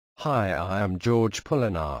Hi, I am George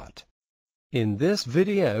Pulinattu. In this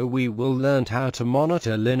video we will learn how to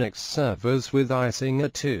monitor Linux servers with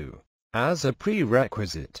Icinga2. As a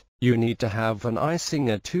prerequisite, you need to have an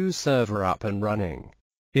Icinga2 server up and running.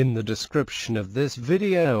 In the description of this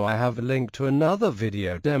video I have a link to another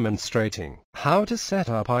video demonstrating how to set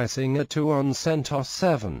up Icinga2 on CentOS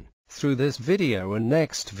 7. Through this video and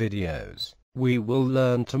next videos, we will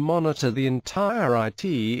learn to monitor the entire IT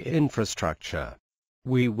infrastructure.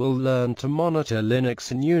 We will learn to monitor Linux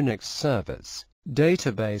and Unix servers,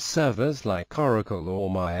 database servers like Oracle or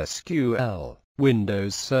MySQL,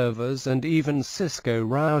 Windows servers and even Cisco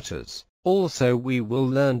routers. Also we will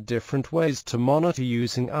learn different ways to monitor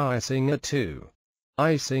using Icinga2.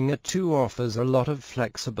 Icinga2 offers a lot of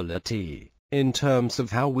flexibility in terms of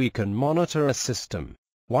how we can monitor a system.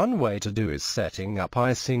 One way to do is setting up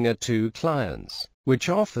Icinga2 clients, which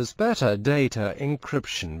offers better data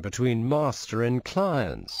encryption between master and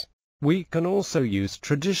clients. We can also use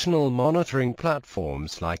traditional monitoring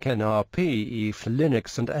platforms like NRPE for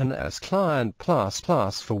Linux and NS Client++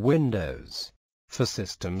 for Windows. For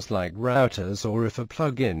systems like routers or if a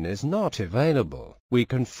plugin is not available, we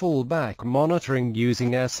can fall back monitoring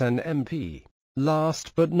using SNMP.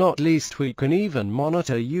 Last but not least, we can even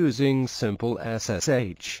monitor using simple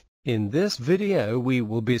SSH. In this video we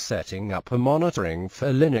will be setting up a monitoring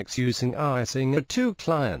for Linux using Icinga2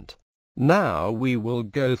 client. Now we will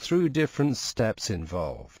go through different steps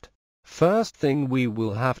involved. First thing we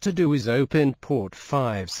will have to do is open port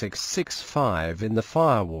 5665 in the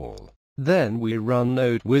firewall. Then we run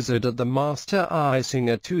Node Wizard at the master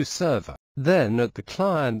Icinga2 server. Then at the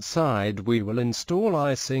client side we will install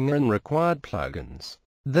Icinga and required plugins.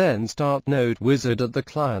 Then start Node Wizard at the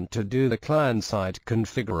client to do the client-side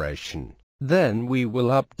configuration. Then we will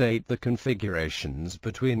update the configurations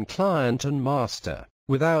between client and master.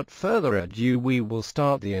 Without further ado we will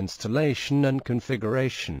start the installation and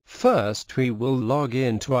configuration. First we will log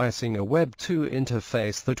in to Icinga Web 2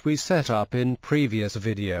 interface that we set up in previous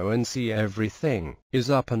video and see everything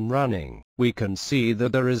is up and running. We can see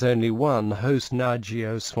that there is only one host,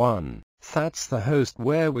 Nagios1. That's the host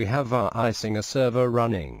where we have our Icinga server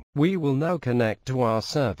running. We will now connect to our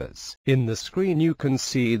servers. In the screen you can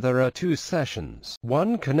see there are two sessions.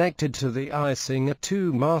 One connected to the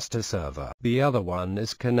Icinga2 master server. The other one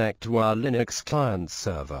is connected to our Linux client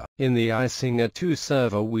server. In the Icinga2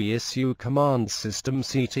 server we issue command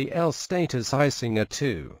systemctl status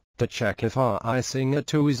Icinga2 to check if our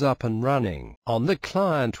Icinga2 is up and running. On the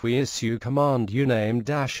client we issue command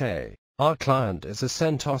uname-a. Our client is a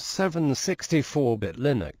CentOS 7 64-bit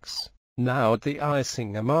Linux. Now at the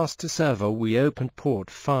Icinga master server we open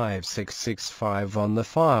port 5665 on the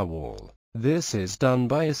firewall. This is done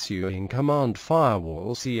by issuing command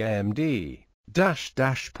firewall cmd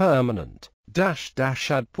 --permanent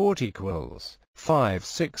 --add port equals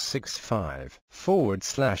 5665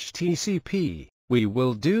 /TCP. We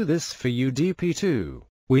will do this for UDP2.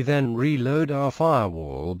 We then reload our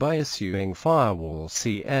firewall by issuing firewall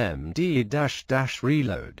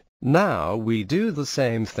cmd-reload. Now we do the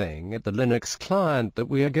same thing at the Linux client that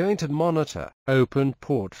we are going to monitor. Open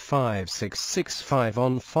port 5665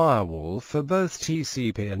 on firewall for both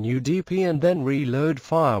TCP and UDP and then reload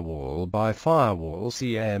firewall by firewall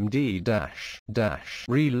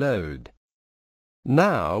cmd-reload.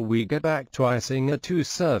 Now we get back to Icinga2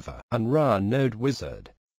 server and run Node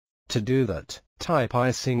Wizard. To do that, type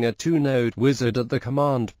Icinga2 Node Wizard at the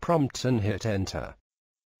command prompt and hit enter.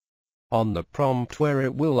 On the prompt where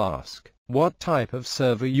it will ask what type of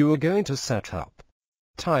server you are going to set up,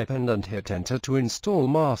 type and hit enter to install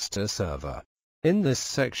master server. In this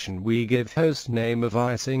section we give host name of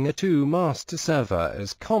Icinga2 master server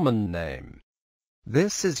as common name.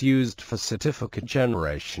 This is used for certificate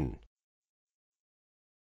generation.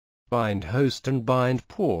 Bind host and bind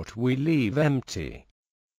port we leave empty.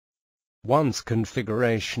 Once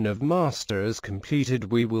configuration of master is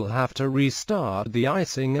completed we will have to restart the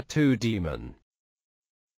Icinga2 daemon.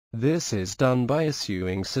 This is done by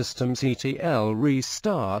issuing systemctl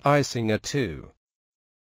restart Icinga2.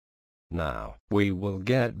 Now, we will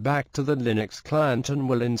get back to the Linux client and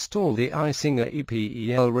will install the Icinga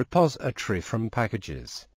EPEL repository from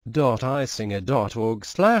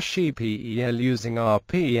packages.icinga.org/EPEL using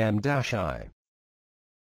rpm-i.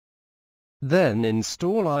 Then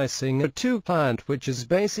install Icinga2 client, which is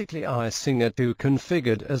basically Icinga2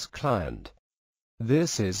 configured as client.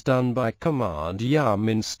 This is done by command yum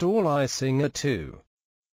install Icinga2.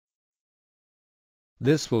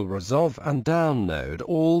 This will resolve and download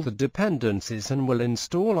all the dependencies and will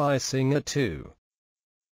install Icinga2.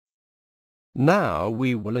 Now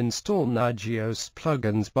we will install Nagios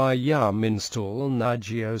plugins by install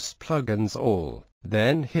Nagios plugins all,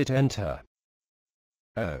 then hit enter.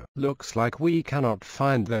 Oh, looks like we cannot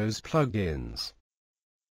find those plugins.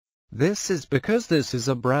 This is because this is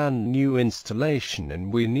a brand new installation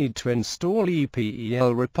and we need to install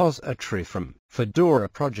EPEL repository from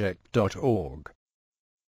fedoraproject.org.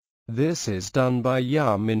 This is done by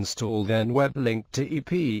install then web link to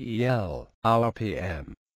EPEL,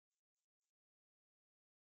 RPM.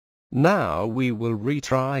 Now we will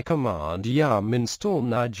retry command install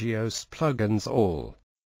Nagios plugins all.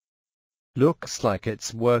 Looks like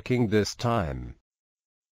it's working this time.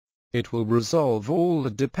 It will resolve all the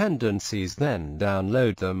dependencies, then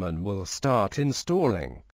download them and will start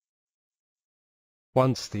installing.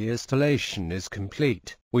 Once the installation is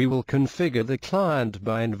complete, we will configure the client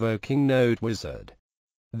by invoking Node Wizard.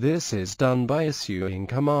 This is done by issuing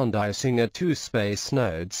command icinga2 space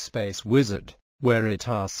node space wizard, where it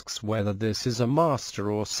asks whether this is a master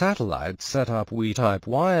or satellite setup. We type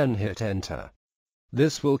Y and hit enter.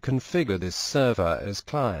 This will configure this server as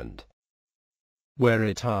client. Where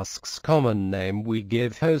it asks common name, we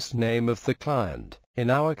give host name of the client. In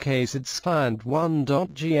our case it's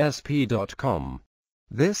client1.gsp.com.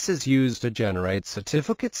 This is used to generate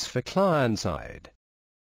certificates for client side.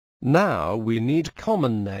 Now we need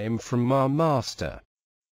common name from our master.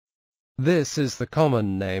 This is the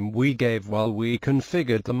common name we gave while we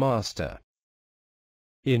configured the master.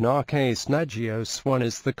 In our case Nagios1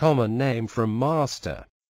 is the common name from master.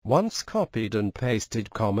 Once copied and pasted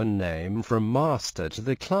common name from master to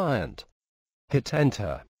the client. Hit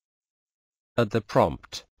enter. At the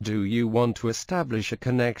prompt, do you want to establish a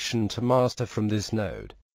connection to master from this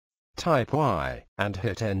node? Type Y, and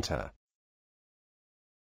hit enter.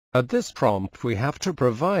 At this prompt we have to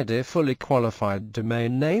provide a fully qualified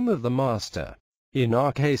domain name of the master. In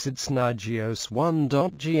our case it's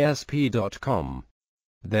nagios1.gsp.com.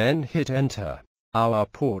 Then hit enter. Our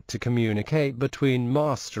port to communicate between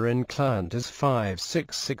master and client is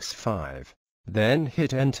 5665. Then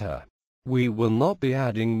hit enter. We will not be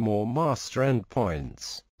adding more master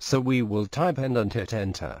endpoints, so we will type end and hit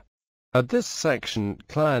enter. At this section,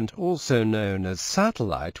 client, also known as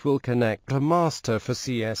satellite, will connect to master for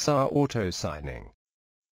CSR auto signing.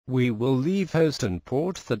 We will leave host and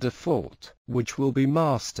port the default, which will be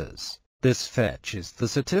masters. This fetches the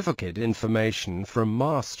certificate information from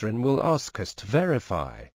master and will ask us to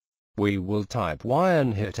verify. We will type Y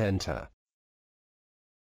and hit enter.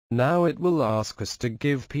 Now it will ask us to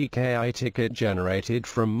give PKI ticket generated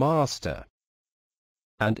from master.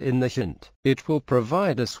 And in the hint, it will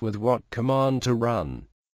provide us with what command to run.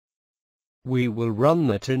 We will run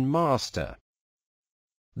that in master.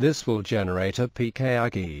 This will generate a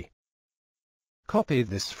PKI key. Copy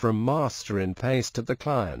this from master and paste at the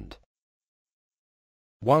client.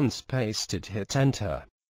 Once pasted, hit enter.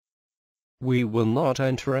 We will not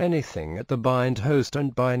enter anything at the bind host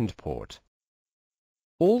and bind port.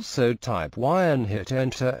 Also type Y and hit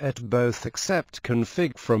enter at both accept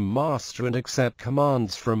config from master and accept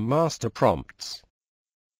commands from master prompts.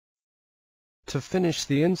 To finish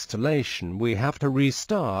the installation we have to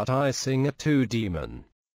restart Icinga2 daemon.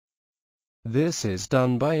 This is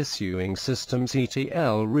done by issuing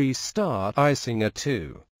systemctl restart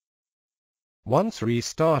Icinga2. Once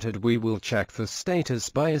restarted we will check the status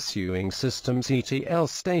by issuing systemctl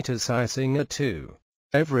status Icinga2.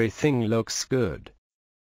 Everything looks good.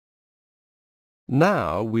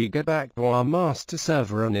 Now we go back to our master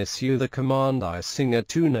server and issue the command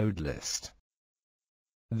icinga2 node list.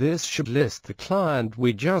 This should list the client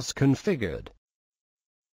we just configured.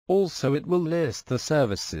 Also it will list the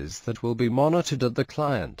services that will be monitored at the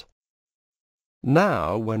client.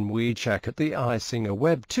 Now when we check at the Icinga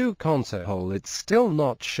Web 2 console, it's still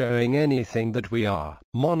not showing anything that we are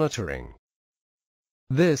monitoring.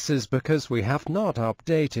 This is because we have not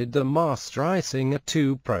updated the master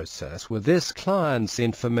Icinga2 process with this client's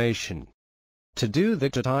information. To do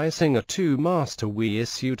that at Icinga2 master we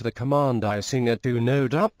issued the command icinga2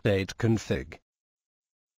 node update config.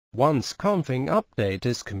 Once config update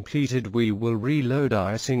is completed we will reload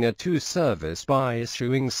Icinga2 service by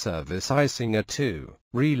issuing service Icinga2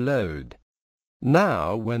 reload.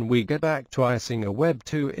 Now when we get back to Icinga Web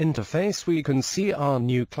 2 interface we can see our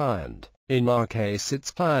new client. In our case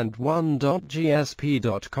it's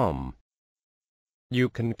client1.gsp.com. You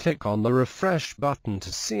can click on the refresh button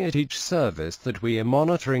to see at each service that we are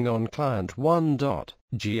monitoring on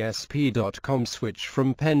client1.gsp.com switch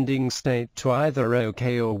from pending state to either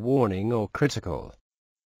OK or warning or critical.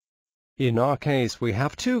 In our case we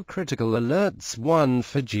have two critical alerts, one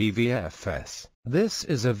for GVFS This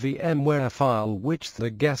is a VMware file which the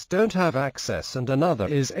guest don't have access, and another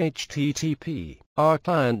is HTTP. Our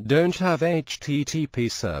client don't have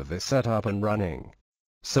HTTP service set up and running,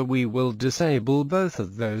 so we will disable both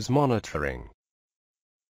of those monitoring.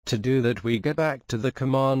 To do that, we get back to the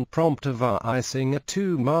command prompt of our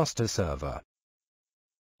Icinga2 master server.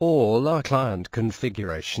 All our client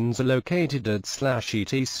configurations are located at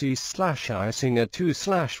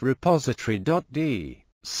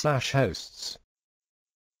 /etc/icinga2/repository.d/hosts.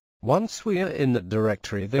 Once we are in that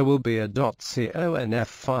directory, there will be a .conf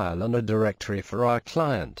file and a directory for our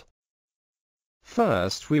client.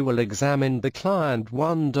 First we will examine the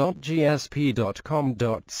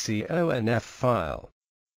client1.gsp.com.conf file.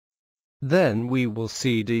 Then we will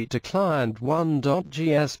cd to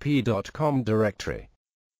client1.gsp.com directory.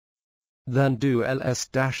 Then do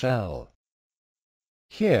ls-l.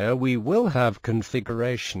 Here we will have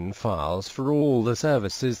configuration files for all the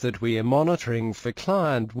services that we are monitoring for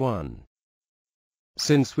client 1.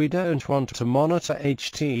 Since we don't want to monitor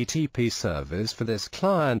HTTP service for this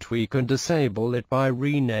client, we can disable it by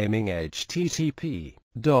renaming http.conf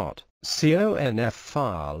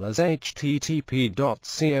file as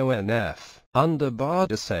http.conf under bar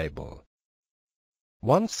disable.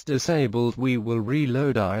 Once disabled, we will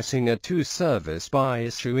reload Icinga2 service by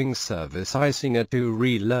issuing service Icinga2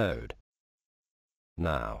 reload.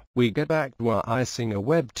 Now, we get back to our Icinga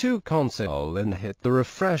Web 2 console and hit the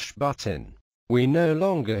refresh button. We no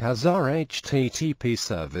longer has our HTTP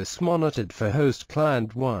service monitored for host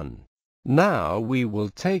client 1. Now we will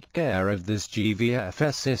take care of this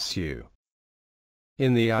GVFS issue.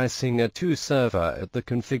 In the Icinga2 server at the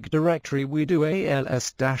config directory, we do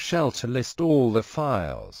ls-l to list all the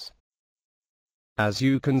files. As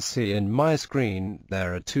you can see in my screen,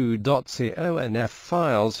 there are two .conf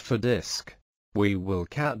files for disk. We will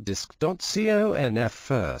cat disk.conf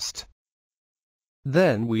first.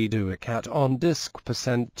 Then we do a cat on disk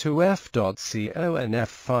 %2f.conf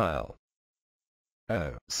file.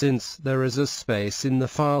 Oh, since there is a space in the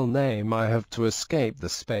file name, I have to escape the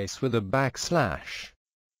space with a backslash.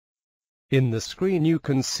 In the screen you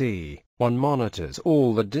can see, one monitors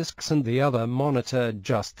all the disks and the other monitor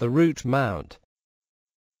just the root mount.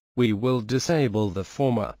 We will disable the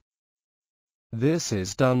former. This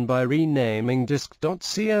is done by renaming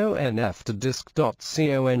disk.conf to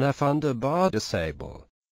disk.conf under bar disable.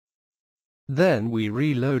 Then we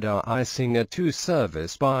reload our Icinga2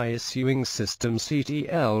 service by issuing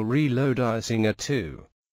systemctl reload Icinga2.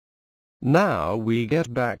 Now we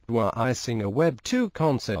get back to our Icinga Web 2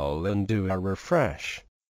 console and do a refresh.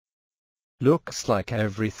 Looks like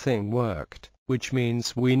everything worked, which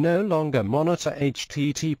means we no longer monitor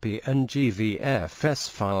HTTP and GVFS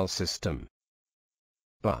file system.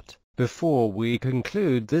 But, before we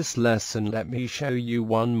conclude this lesson, let me show you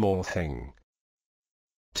one more thing.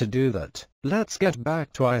 To do that, let's get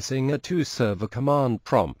back to Icinga2 server command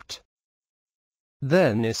prompt.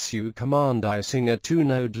 Then issue command Icinga2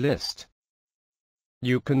 node list.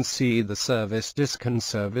 You can see the service disk and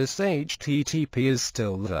service HTTP is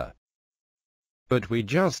still there. But we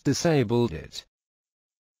just disabled it,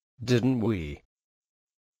 didn't we?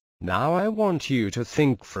 Now I want you to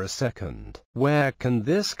think for a second, where can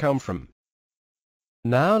this come from?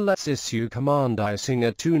 Now let's issue command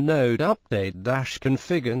Icinga2 node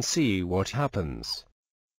update-config and see what happens.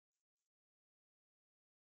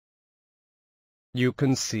 You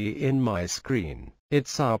can see in my screen,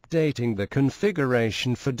 it's updating the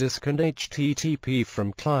configuration for disk and HTTP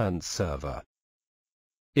from client server.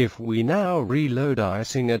 If we now reload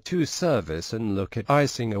Icinga2 service and look at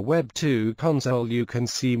Icinga Web 2 console, you can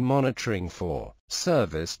see monitoring for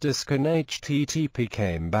service disk and HTTP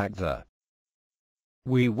came back there.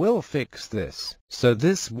 We will fix this, so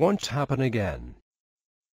this won't happen again.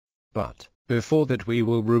 But, before that, we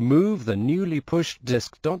will remove the newly pushed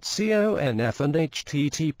disk.conf and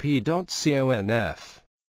http.conf.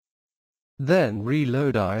 Then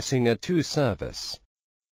reload Icinga2 service.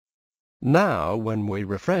 Now when we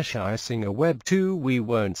refresh Icinga Web 2, we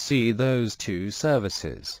won't see those two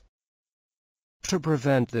services. To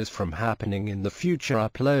prevent this from happening in the future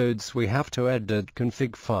uploads, we have to edit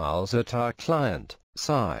config files at our client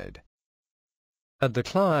side. At the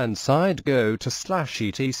client side, go to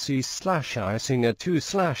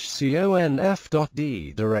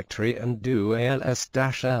 /etc/icinga2/conf.d directory and do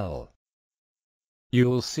ls-l.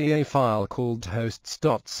 You'll see a file called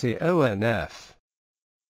hosts.conf.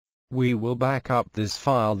 We will back up this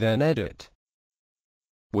file, then edit.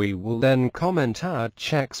 We will then comment out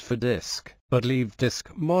checks for disk, but leave disk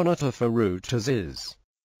monitor for root as is.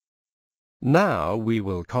 Now we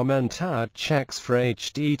will comment out checks for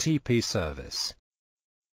HTTP service.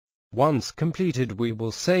 Once completed, we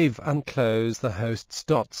will save and close the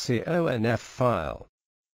hosts.conf file.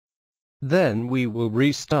 Then we will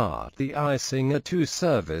restart the Icinga2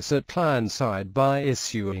 service at client-side by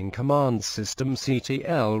issuing command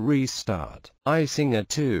systemctl restart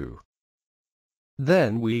Icinga2.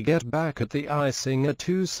 Then we get back at the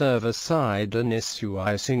Icinga2 server side and issue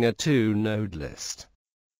Icinga2 node list.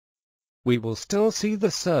 We will still see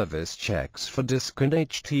the service checks for disk and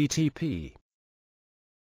HTTP.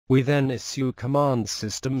 We then issue command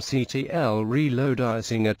systemctl reload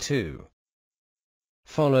Icinga2,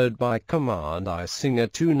 followed by command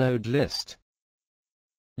Icinga2 node list.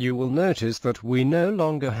 You will notice that we no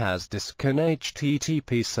longer has disk and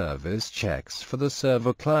HTTP service checks for the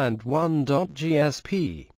server client 1.gsp.com.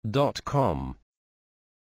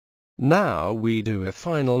 Now we do a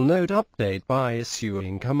final node update by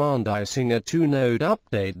issuing command Icinga2 node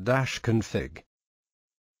update-config.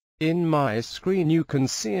 In my screen you can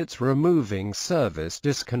see it's removing service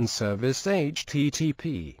disk and service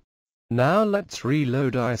HTTP. Now let's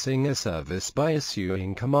reload Icinga service by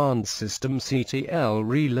issuing command systemctl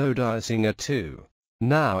reload Icinga2.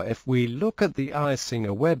 Now if we look at the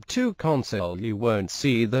Icinga Web 2 console, you won't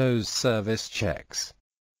see those service checks.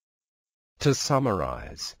 To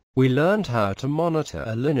summarize, we learned how to monitor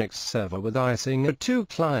a Linux server with Icinga2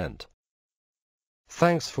 client.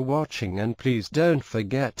 Thanks for watching, and please don't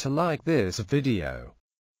forget to like this video.